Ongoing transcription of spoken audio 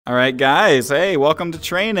All right, guys. Hey, welcome to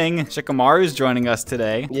training. Shikamaru's joining us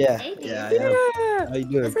today. Yeah, Hey, yeah, I am. How you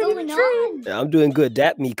doing? What's going on? Yeah, I'm doing good.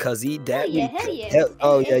 Dap me, cuzzy. Dap me.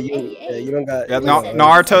 Oh yeah, you don't got. Yeah, Listen,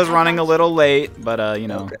 Naruto's I running a got little late, but you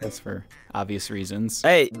know, Okay. that's for obvious reasons.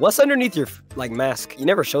 Hey, what's underneath your mask? You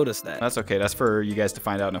never showed us that. That's okay. That's for you guys to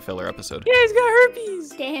find out in a filler episode. Yeah, he's got herpes.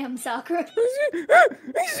 Damn, Sakura.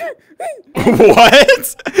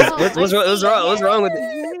 What? What's wrong with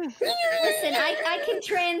it? Listen, I can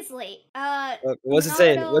translate. What's it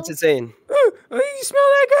saying? What's it saying? Oh, you smell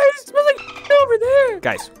that, guys? It smells like over there.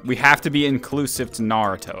 Guys, we have to be inclusive to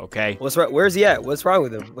Naruto, okay? What's wrong? Where's he at? What's wrong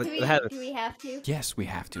with him? What Do happened? we have to? Yes, we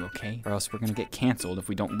have to, okay? Or else we're gonna get canceled if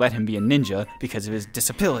we don't let him be a ninja because of his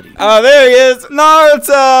disability. Oh, there he is!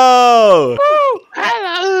 Naruto! Oh,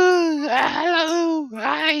 hello.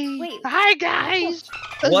 Hi. Wait. Hi, guys.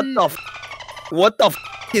 What the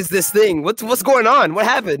is this thing? What's going on? What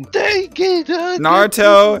happened?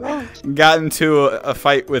 Naruto got into a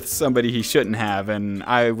fight with somebody he shouldn't have, and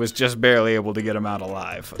I was just barely able to get him out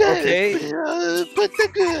alive. Okay. Put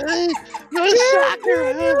the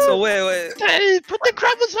Sakura. So wait. Put the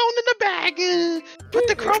chromosome in the bag. Put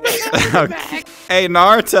the chromosome in the bag. Hey,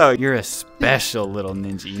 Naruto, you're a special little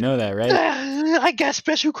ninja. You know that, right? I got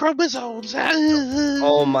special chromosomes.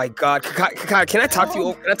 Oh my God. Kakai, can I talk to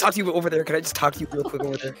you? Can I talk to you over there? Can I just talk to you real quick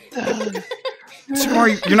over there?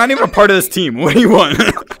 Shikamaru, you're not even a part of this team. What do you want?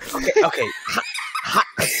 Okay.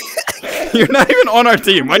 You're not even on our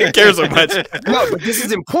team. Why do you care so much? No, but this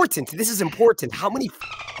is important. This is important. How many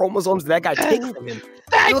chromosomes did that guy take from him?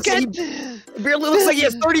 It barely looks like he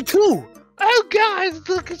has 32. Oh God!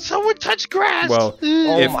 Look, someone touched grass. Well,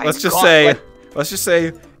 let's just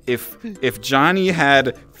say if Johnny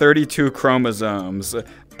had 32 chromosomes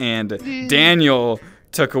and Daniel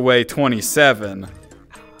took away 27,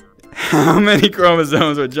 how many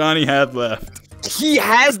chromosomes would Johnny have left? He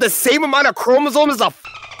has the same amount of chromosomes as a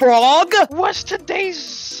frog? What's today's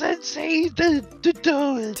sensei?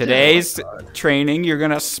 Today's training, you're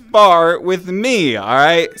gonna spar with me, all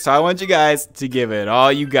right? So I want you guys to give it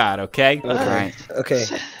all you got, okay? All right. Okay.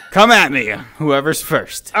 Come at me, whoever's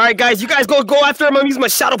first. All right, guys, you guys go after him. I'm using my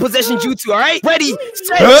shadow possession jutsu, all right? Ready,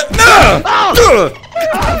 set, No!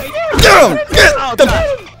 Down! Get the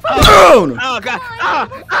down! Oh, God.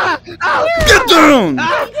 Get down!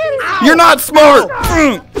 You're not smart!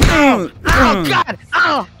 Oh, God.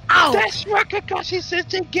 Ow. That's what Kakashi said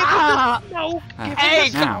to get the smoke. Hey,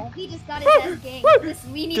 Now. He just got his ass gang.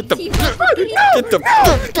 Listen, we need Get to the keep up.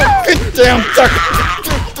 get down!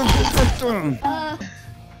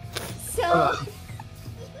 So,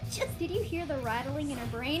 did you hear the rattling in her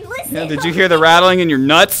brain? Listen. Yeah, did you hear the rattling in your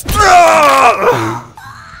nuts?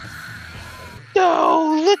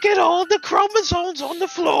 No, look at all the chromosomes on the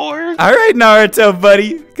floor. All right, Naruto,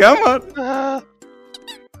 buddy, come on.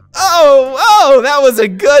 Oh, that was a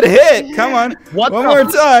good hit. Come on. What One the more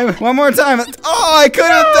time. One more time. Oh, I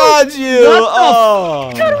couldn't dodge you.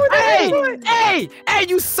 What the Oh. Hey,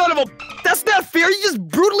 you son of a... That's not fair. You just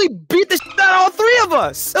brutally beat the shit out of all three of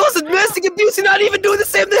us. That was domestic abuse. You're not even doing the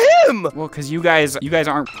same to him. Well, because you guys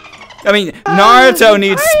aren't... I mean, Naruto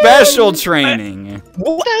needs special training.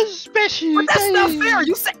 What? That's special. But that's not fair.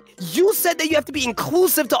 You said that you have to be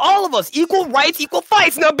inclusive to all of us. Equal rights, equal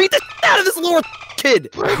fights. Now beat the shit out of this little kid.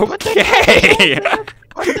 Okay.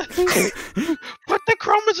 Put the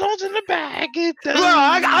chromosomes in the bag.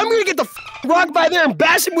 I'm gonna get the rock by there and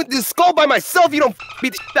bash him with this skull by myself. You don't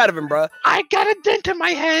beat the shit out of him, bro. I got a dent in my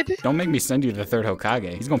head. Don't make me send you the third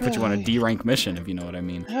Hokage. He's gonna put you on a D rank mission, if you know what I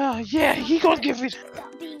mean. Oh, yeah, he gonna give it.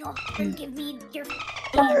 Give me your.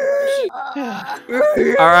 All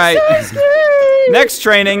right. Next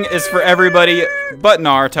training is for everybody but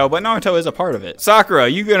Naruto is a part of it. Sakura,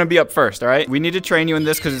 you're gonna be up first, all right? We need to train you in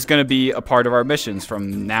this because it's gonna be a part of our missions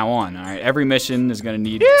from now on, all right? Every mission is gonna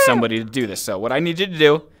need somebody to do this. So what I need you to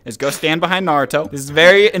do is go stand behind Naruto. This is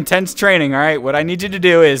very intense training, all right? What I need you to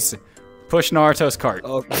do is push Naruto's cart.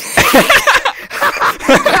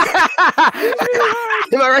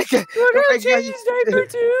 Am I right? Change his diaper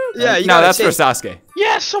too. Yeah, you No, gotta that's for change- Sasuke.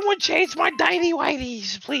 Yeah, someone change my tiny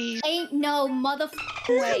whiteys, please. Ain't no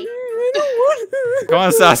motherfucking way. Go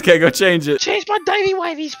on, Sasuke, go change it. Change my tiny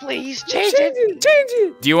whiteys, please. Change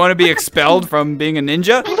it. Do you want to be expelled from being a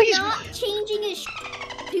ninja? Please. Not changing his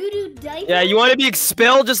doo-doo diaper. Yeah, you want to be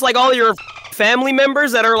expelled just like all your family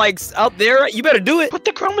members that are like out there? You better do it. Put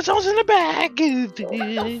the chromosomes in the bag. He's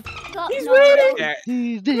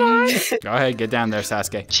waiting. Go ahead, get down there,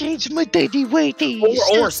 Sasuke. Change my tiny whiteys.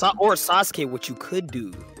 Or Sasuke, what you could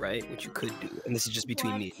do, right? What you could do, and this is just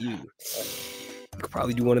between me and you. You could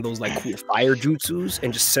probably do one of those like cool fire jutsus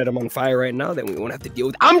and just set them on fire right now. Then we won't have to deal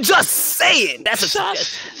with. I'm just saying. That's a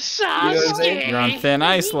Sasuke. You know what I'm saying? You're on thin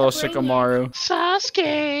ice, little shikamaru.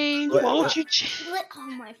 Sasuke, won't you? Oh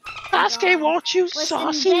my. Sasuke, won't you, Listen,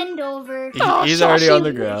 Saucy? bend over. He's already on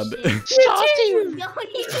the ground. Saucy, Don't even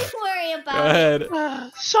worry about Go ahead.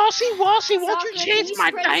 Saucy Walsy, won't you Sasuke, change can you my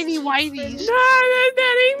spread tiny cheeks whiteys? for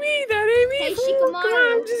That ain't me. That ain't me. Hey, fool. Come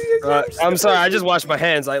on, Shikamaru. I'm sorry. I just washed my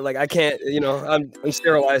hands. I can't. I'm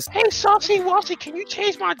sterilized. Hey, Saucy Walsy, can you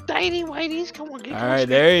change my tiny whiteys? Come on, get All right,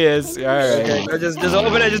 there he is. All right. Okay, just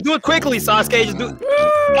open it. Just do it quickly, Sasuke. Just do it.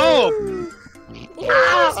 Oh.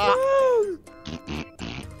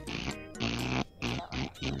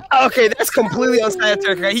 Okay, that's completely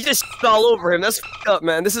unsanitary. He just all over him. That's f***ed up,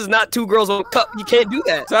 man. This is not 2 girls on a cup. You can't do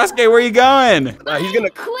that. Sasuke, where you going? He's gonna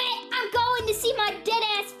quit. I'm going to see my dead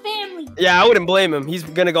ass family. Yeah, I wouldn't blame him. He's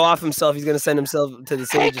gonna go off himself. He's gonna send himself to the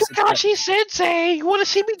Hey, sages. Kakashi Sensei, you want to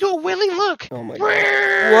see me do a willy look? Oh my god.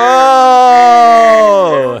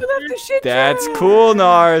 Whoa! That's cool,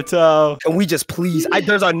 Naruto. Can we just please?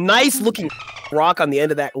 There's a nice looking rock on the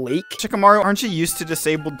end of that lake. Shikamaru, aren't you used to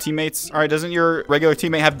disabled teammates? All right, doesn't your regular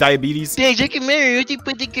teammate have diabetes? Hey, Shikamaru, you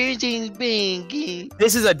put the girls in the bank.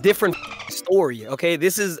 This is a different story, okay?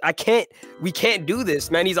 We can't do this,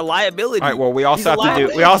 man. He's a liability. All right, well, we also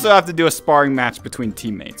have to do a sparring match between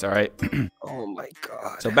teammates, all right? Oh my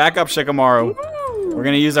god. So back up, Shikamaru. We're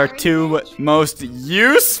gonna use our 2 most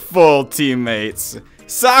useful teammates.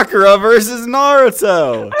 Sakura versus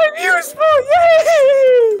Naruto. I'm useful.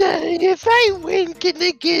 Yay! If I win, can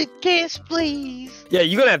I get gas, please? Yeah,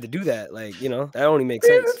 you're gonna have to do that. That only makes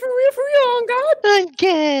sense. For real, on God. I'm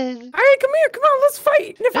good. All right, come here. Come on, let's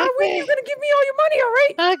fight. And if I win, you're gonna give me all your money, all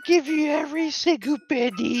right? I'll give you every single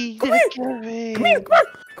penny. Come here. Come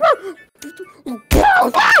Come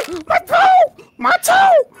on. My toe! My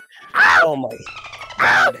toe! Oh my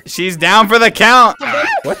god. She's down for the count.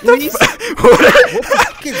 What the Please? fuck? What the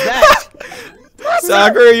fuck is that?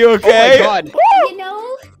 Sakura, are you okay? Oh my god. You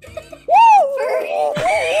know.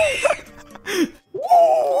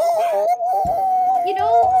 You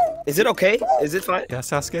know. Is it okay? Is it fine? Yeah,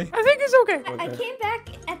 Sasuke. I think it's okay. I came back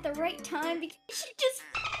at the right time because she just.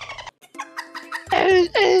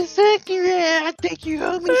 Sakura, I think you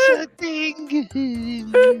owe me something.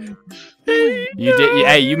 You did.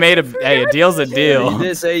 Hey, you made a deal's a You deal.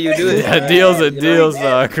 did say you do it. A deal's a deal,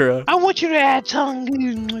 Sakura. I want you to add tongue.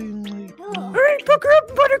 All right, pucker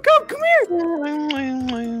up, Buttercup. Come here.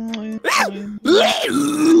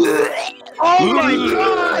 Oh my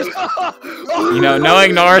god! You know,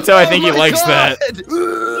 knowing Naruto, I think he likes that.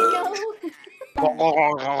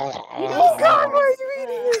 Oh God, why are you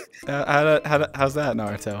eating it? How's that,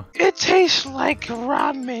 Naruto? It tastes like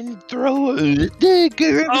ramen. Throw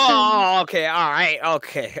Oh, okay, all right,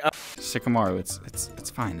 okay. Shikamaru, it's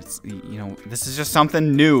fine. This is just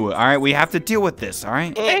something new. All right, we have to deal with this. All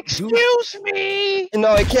right. Excuse me.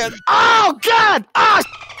 No, I can't. Oh god!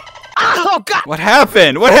 Oh god! What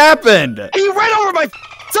happened? What happened? He ran over my.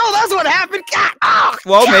 So that's what happened. God! Oh,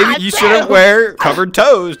 Well, god maybe you shouldn't damn. wear covered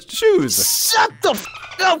toes shoes. Shut the f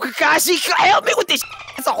up, Kakashi. Help me with this.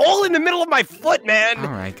 It's a hole in the middle of my foot, man. All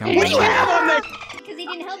right, come What do you on. have on that? Because he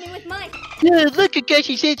didn't help me with mine. Yeah, look at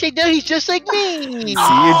Gashi Sensei. Now he's just like me. See,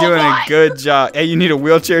 you're doing a good job. Hey, you need a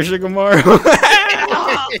wheelchair, Shikamaru?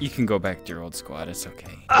 You can go back to your old squad. It's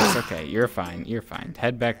okay. It's okay. You're fine. You're fine.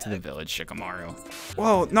 Head back to the village, Shikamaru.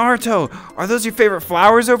 Whoa, Naruto, are those your favorite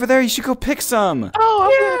flowers over there? You should go pick some. Oh,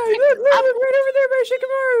 Look, right over there by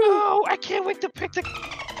Shikamaru. oh, I can't wait to pick the.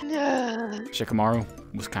 Shikamaru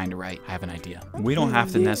was kind of right. I have an idea. We don't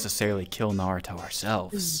have to necessarily kill Naruto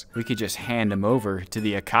ourselves. We could just hand him over to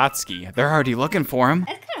the Akatsuki. They're already looking for him.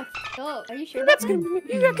 That's kind of f***ed up. Are you sure? That's good. You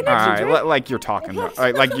got connections, All right, right? like you're talking, all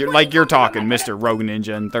right, like you're talking, Mr. Rogue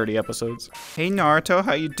Ninja in 30 episodes. Hey Naruto,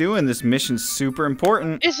 how you doing? This mission's super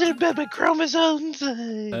important. Is it about my chromosomes?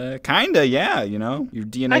 Kinda, yeah. You know, your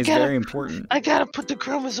DNA's very important. I gotta put the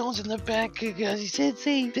chromosomes in the back because he said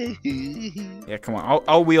same. Yeah, come on.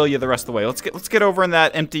 I'll wheel you the rest of the way. Let's get over in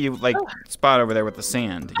that empty spot over there with the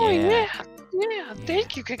sand. Oh Yeah. yeah.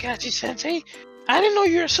 Thank you, Kakashi Sensei. I didn't know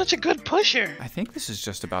you were such a good pusher. I think this is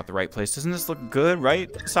just about the right place. Doesn't this look good, right,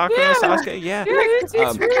 Sakura, Yeah. Sasuke? Yeah. It's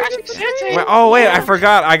Kakashi Sensei. Oh wait, I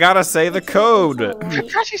forgot. I gotta say the code.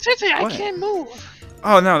 Kakashi Sensei, I What? can't move.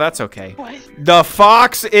 Oh no, that's okay. What? The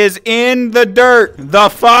fox is in the dirt. The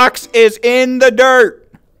fox is in the dirt.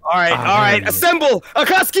 All right, assemble!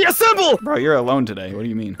 Akatsuki, assemble! Bro, you're alone today. What do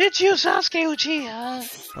you mean? It's you, Sasuke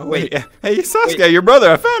Uchiha. Oh, wait. Hey, Sasuke, your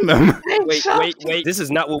brother. I found him. Wait. This is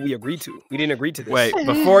not what we agreed to. We didn't agree to this. Wait,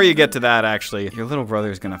 before you get to that, actually, your little brother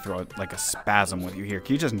is going to throw like a spasm with you here.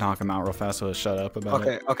 Can you just knock him out real fast so he'll shut up about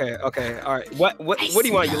it? Okay. All right. What do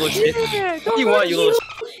you want, you little shit? What do you want, you little shit?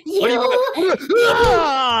 What do you want?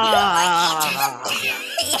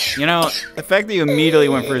 You know, the fact that you immediately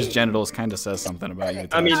went for his genitals kind of says something about you.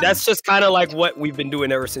 I mean, that's just kind of like what we've been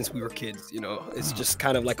doing ever since we were kids, you know? It's just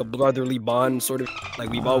kind of like a brotherly bond, sort of. Like,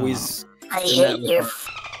 we've always... I hate your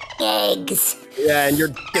eggs. Yeah, and your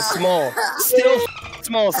dick is small. Still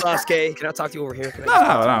small, Sasuke. Can I talk to you over here?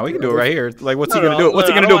 No, we can do it right here. Like, what's he gonna do? What's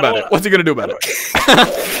he gonna do about it? What's he gonna do about it?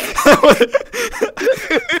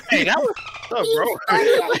 Hey, that was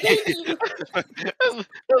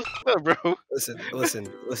bro.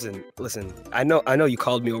 Listen. I know you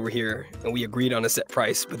called me over here and we agreed on a set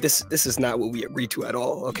price, but this is not what we agreed to at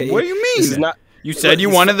all. Okay. What do you mean? This is not. You said you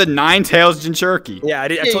wanted the 9 tails Jinchuriki. Yeah, I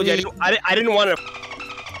told you I didn't want a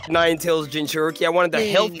 9 tails Jinchuriki. I wanted the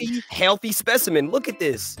healthy specimen. Look at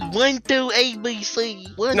this. 1 through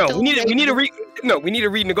ABC. No, we need to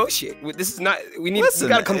renegotiate. This is not. We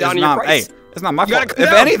gotta come down in your price. Hey, it's not my fault.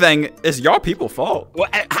 If anything, it's your people's fault.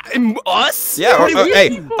 What, us? Yeah.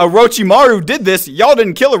 Hey, Orochimaru did this. Y'all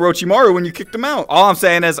didn't kill Orochimaru when you kicked him out. All I'm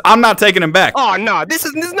saying is I'm not taking him back. Oh no, this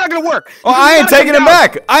is not gonna work. Oh, I ain't taking him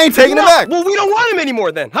back. I ain't taking him back. Well, we don't want him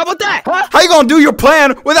anymore then. How about that? Huh? How you gonna do your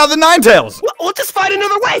plan without the 9 tails? We'll just find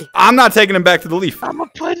another way. I'm not taking him back to the leaf. I'm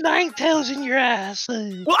gonna put 9 tails in your ass.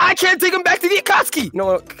 Well, I can't take him back to the Akatsuki. You know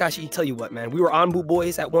what, Kakashi? Tell you what, man. We were Anbu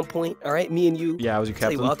boys at one point. All right, me and you. Yeah, I was your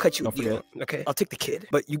captain. I'll cut you a deal. Okay, I'll take the kid,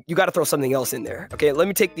 but you got to throw something else in there. Okay, let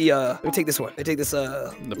me take this one. Let me take this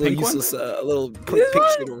the little pink useless little pink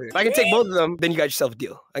shit over here. If I can take both of them, then you got yourself a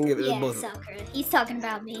deal. I can give it both of them. Sakura. He's talking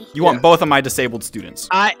about me. You want both of my disabled students?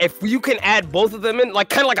 If you can add both of them in, like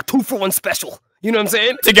kind of like a 2-for-1 special. You know what I'm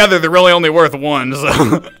saying? Together, they're really only worth 1. So.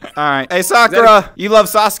 All right. Hey, Sakura, you love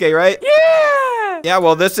Sasuke, right? Yeah. Yeah.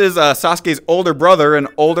 Well, this is Sasuke's older brother, an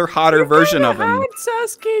older, hotter version of him.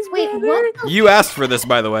 Sasuke's Wait, brother. what? You asked for this,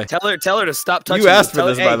 by the way. Tell her to stop touching. You asked for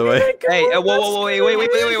me. this, by the way. Hey, whoa, wait, wait, hold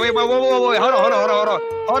on, wait.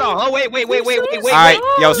 All right,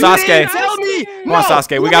 yo, Sasuke. You didn't tell me. Come on,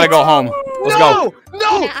 Sasuke. We gotta go home. Let's go.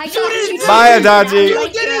 No, Yeah, I got you. Bye, Itachi. You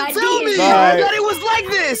didn't tell me Bye. that it was like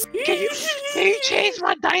this. Can you change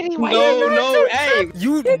my dining room? No. Hey,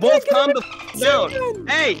 you both calm the down.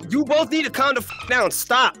 Hey, you both need to calm the down.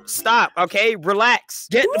 Stop. Okay, relax.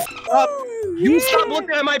 Get the up. You stop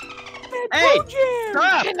looking at my. Hey,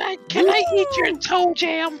 stop. Can I eat your toe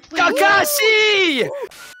jam, please? Kakashi!